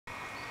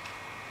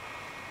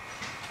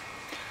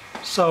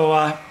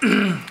So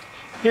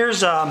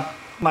here's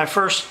my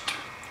first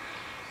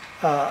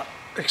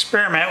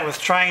experiment with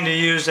trying to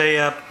use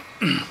a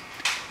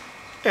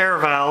air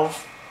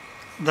valve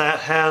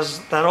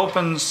that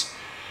opens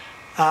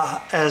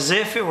as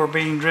if it were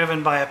being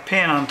driven by a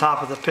pin on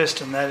top of the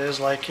piston. That is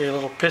like a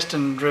little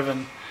piston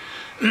driven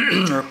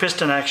or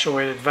piston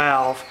actuated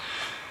valve.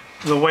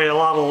 The way a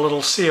lot of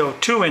little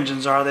CO2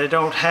 engines are, they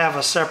don't have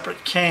a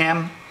separate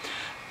cam.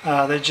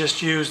 They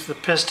just use the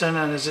piston,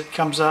 and as it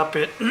comes up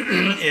it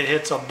it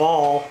hits a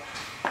ball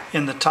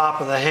in the top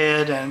of the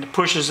head and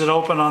pushes it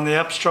open on the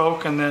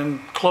upstroke and then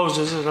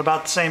closes it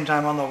about the same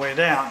time on the way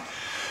down.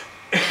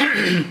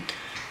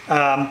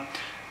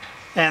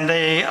 And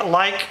they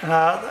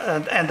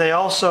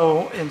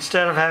also,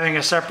 instead of having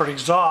a separate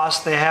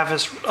exhaust, they have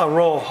a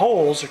row of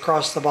holes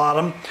across the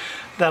bottom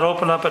that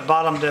open up at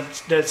bottom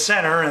dead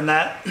center, and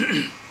that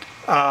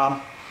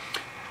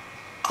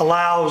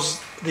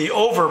allows the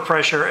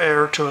overpressure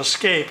air to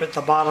escape at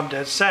the bottom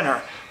dead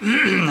center.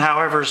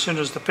 However, as soon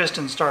as the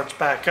piston starts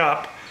back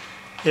up,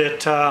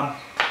 it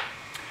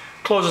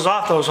closes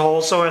off those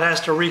holes, so it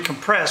has to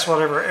recompress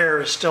whatever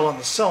air is still in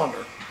the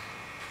cylinder.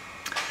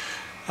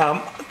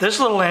 This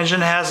little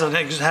engine has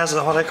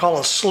what I call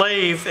a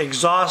slave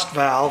exhaust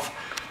valve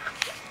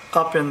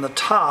up in the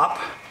top.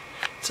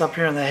 It's up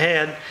here in the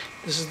head.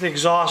 This is the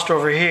exhaust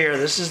over here.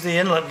 This is the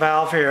inlet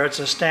valve here. It's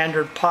a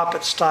standard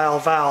poppet style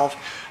valve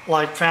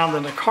like found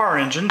in a car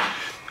engine.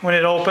 When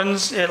it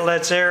opens, it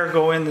lets air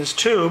go in this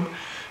tube.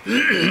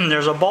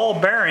 There's a ball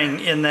bearing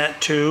in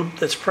that tube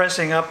that's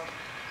pressing up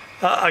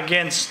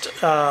against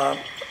the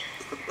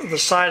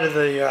side of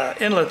the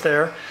inlet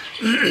there.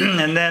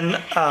 And then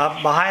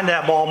behind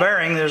that ball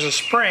bearing there's a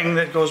spring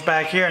that goes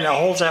back here and it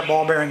holds that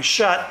ball bearing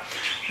shut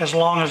as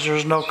long as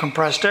there's no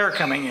compressed air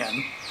coming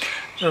in.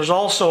 There's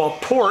also a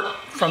port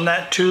from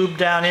that tube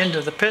down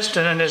into the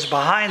piston, and it's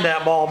behind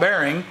that ball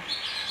bearing.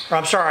 Or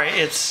I'm sorry,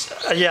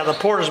 the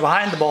port is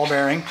behind the ball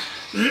bearing.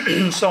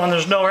 So when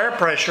there's no air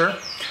pressure,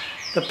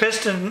 the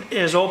piston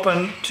is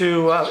open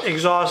to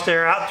exhaust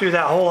air out through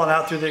that hole and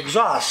out through the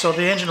exhaust. So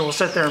the engine will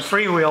sit there and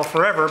freewheel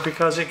forever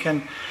because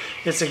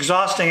it's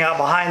exhausting out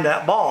behind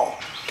that ball.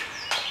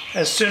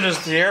 As soon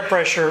as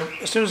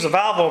the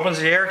valve opens,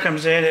 the air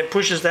comes in, it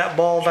pushes that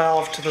ball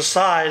valve to the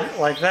side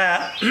like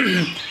that,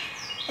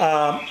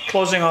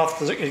 closing off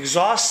the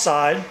exhaust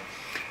side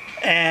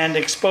and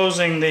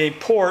exposing the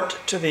port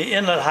to the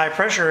inlet high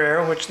pressure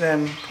air, which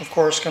then of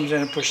course comes in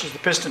and pushes the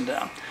piston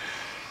down.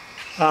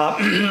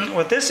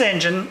 With this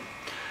engine,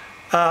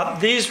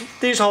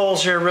 these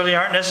holes here really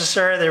aren't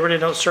necessary. They really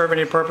don't serve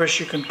any purpose.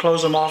 You can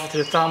close them off with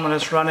your thumb when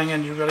it's running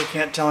and you really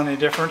can't tell any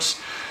difference.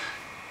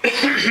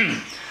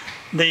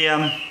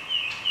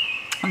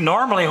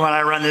 Normally when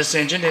I run this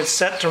engine, it's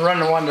set to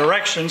run in one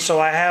direction, so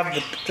I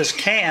have this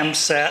cam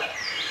set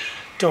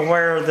to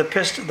where the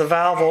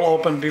valve will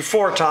open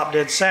before top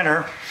dead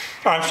center.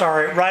 Or, I'm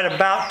sorry, right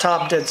about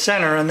top dead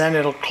center, and then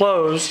it'll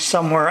close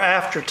somewhere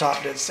after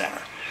top dead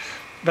center.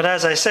 But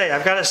as I say,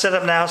 I've got it set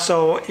up now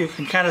so you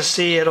can kind of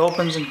see it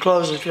opens and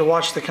closes. If you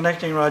watch the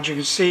connecting rod, you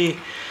can see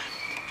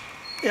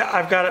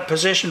I've got it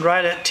positioned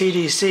right at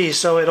TDC,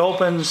 so it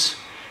opens.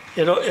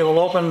 It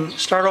will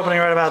start opening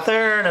right about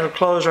there, and it'll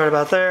close right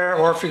about there.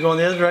 Or if you go in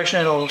the other direction,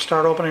 it'll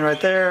start opening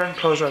right there and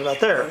close right about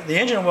there. The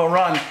engine will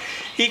run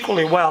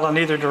equally well in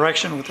either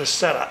direction with this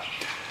setup.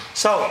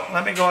 So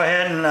let me go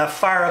ahead and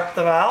fire up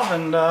the valve,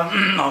 and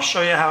I'll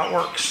show you how it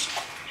works.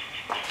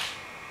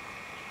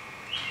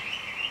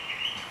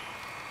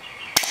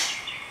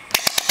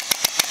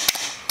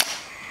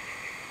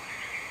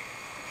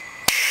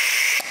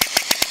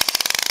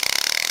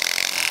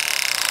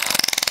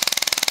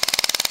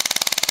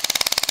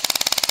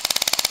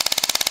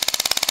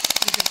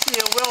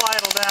 It will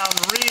idle down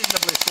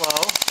reasonably slow,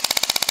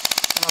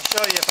 and I'll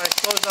show you if I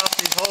close off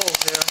these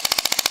holes here.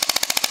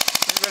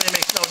 It really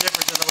makes no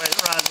difference in the way it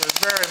runs. There's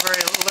very,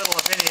 very little,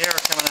 if any, air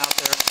coming out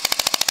there.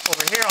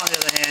 Over here, on the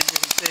other hand, you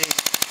can see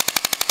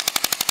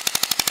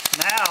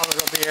now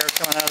there'll be air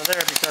coming out of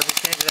there because it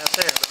can't get out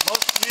there. But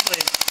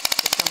usually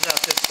it comes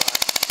out this side.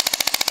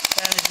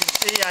 And as you can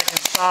see, I can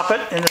stop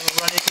it, and it'll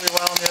run equally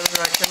well in the other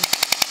direction.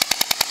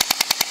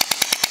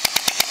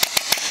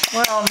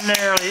 Well,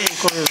 nearly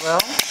equally as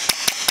well.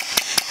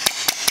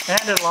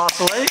 And it'll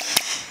oscillate.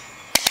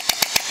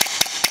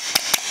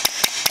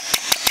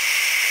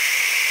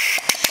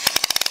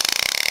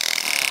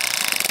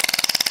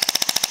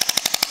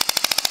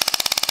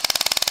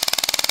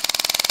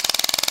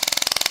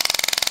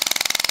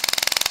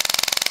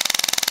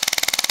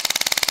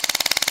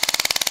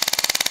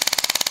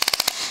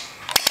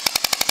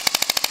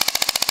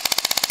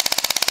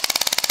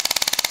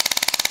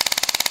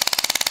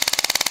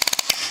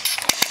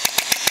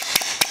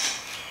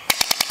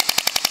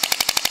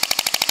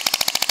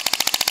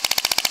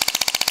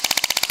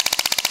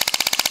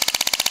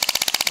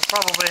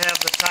 Probably have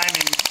the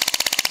timing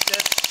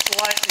just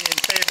slightly in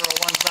favor of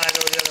one side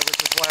or the other,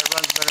 which is why it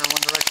runs better in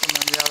one direction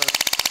than the other.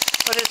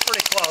 But it's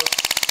pretty close.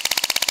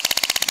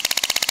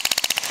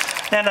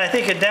 And I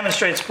think it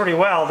demonstrates pretty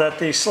well that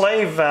the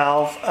slave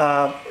valve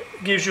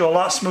gives you a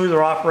lot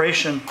smoother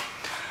operation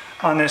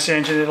on this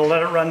engine. It'll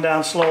let it run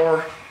down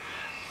slower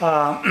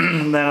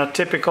than a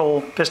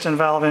typical piston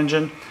valve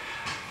engine.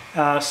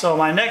 So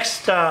my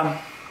next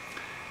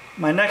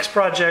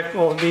project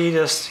will be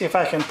to see if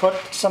I can put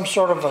some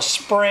sort of a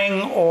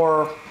spring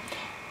or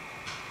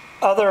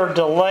other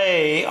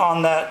delay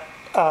on that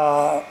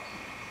valve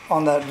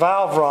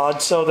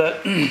rod, so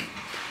that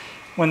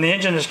when the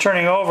engine is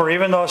turning over,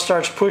 even though it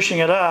starts pushing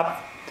it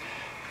up,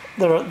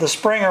 the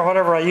spring or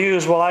whatever I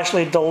use will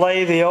actually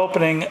delay the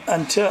opening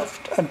until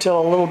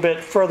a little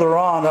bit further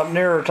on, up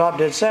nearer top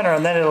dead center,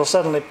 and then it'll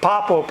suddenly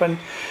pop open,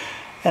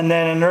 and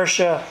then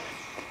inertia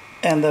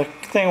and the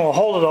thing will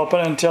hold it open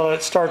until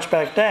it starts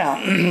back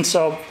down.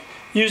 So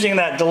using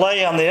that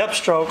delay on the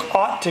upstroke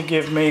ought to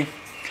give me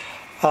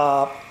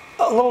a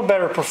little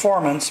better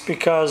performance,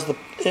 because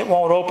it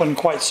won't open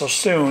quite so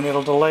soon.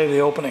 It'll delay the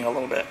opening a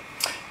little bit.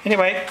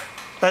 Anyway,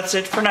 that's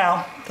it for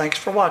now. Thanks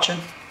for watching.